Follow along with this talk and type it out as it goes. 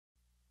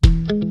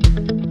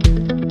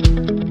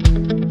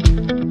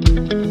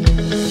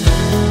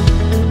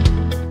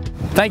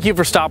Thank you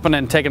for stopping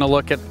and taking a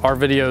look at our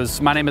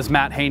videos. My name is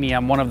Matt Haney.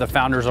 I'm one of the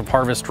founders of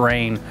Harvest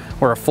Rain.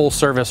 We're a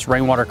full-service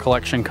rainwater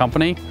collection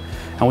company,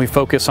 and we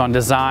focus on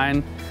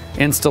design,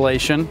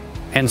 installation,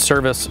 and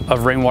service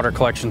of rainwater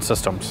collection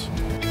systems.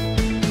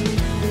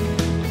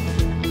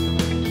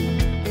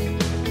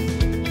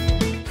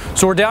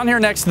 So we're down here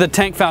next to the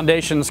tank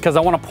foundations because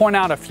I want to point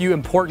out a few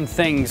important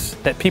things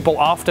that people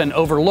often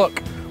overlook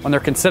when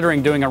they're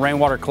considering doing a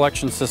rainwater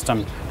collection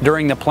system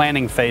during the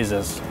planning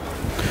phases.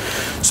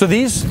 So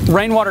these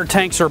rainwater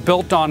tanks are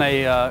built on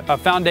a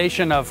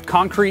foundation of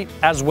concrete,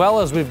 as well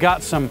as we've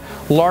got some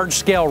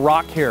large-scale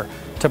rock here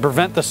to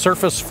prevent the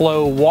surface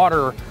flow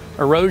water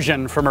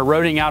erosion from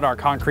eroding out our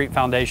concrete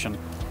foundation.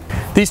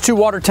 These two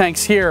water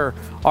tanks here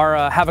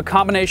have a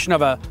combination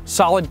of a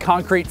solid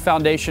concrete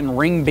foundation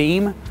ring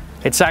beam.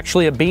 It's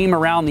actually a beam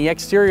around the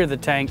exterior of the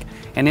tank,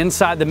 and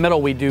inside the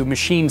middle we do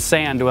machined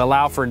sand to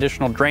allow for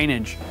additional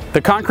drainage. The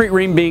concrete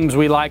ring beams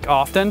we like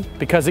often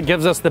because it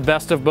gives us the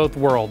best of both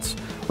worlds.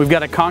 We've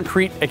got a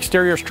concrete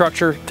exterior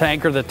structure to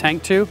anchor the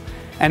tank to,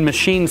 and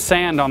machined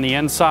sand on the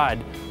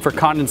inside for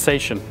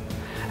condensation.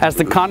 As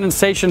the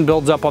condensation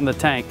builds up on the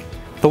tank,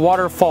 the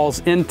water falls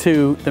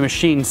into the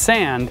machined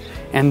sand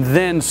and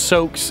then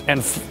soaks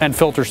and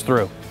filters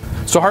through.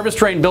 So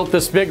Harvest Rain built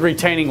this big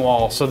retaining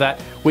wall so that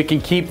we can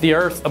keep the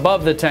earth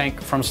above the tank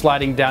from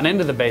sliding down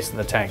into the base of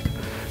the tank.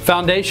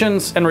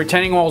 Foundations and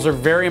retaining walls are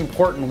very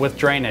important with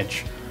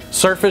drainage.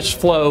 Surface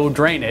flow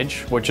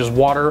drainage, which is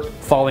water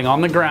falling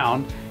on the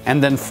ground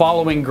and then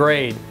following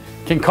grade,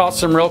 can cause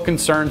some real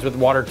concerns with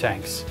water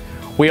tanks.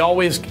 We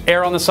always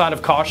err on the side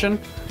of caution,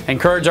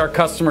 encourage our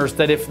customers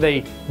that if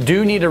they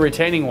do need a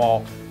retaining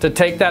wall, to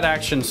take that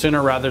action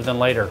sooner rather than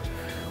later.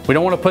 We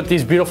don't want to put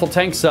these beautiful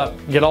tanks up,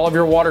 get all of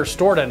your water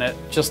stored in it,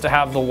 just to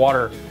have the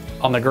water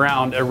on the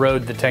ground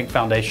erode the tank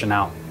foundation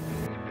out.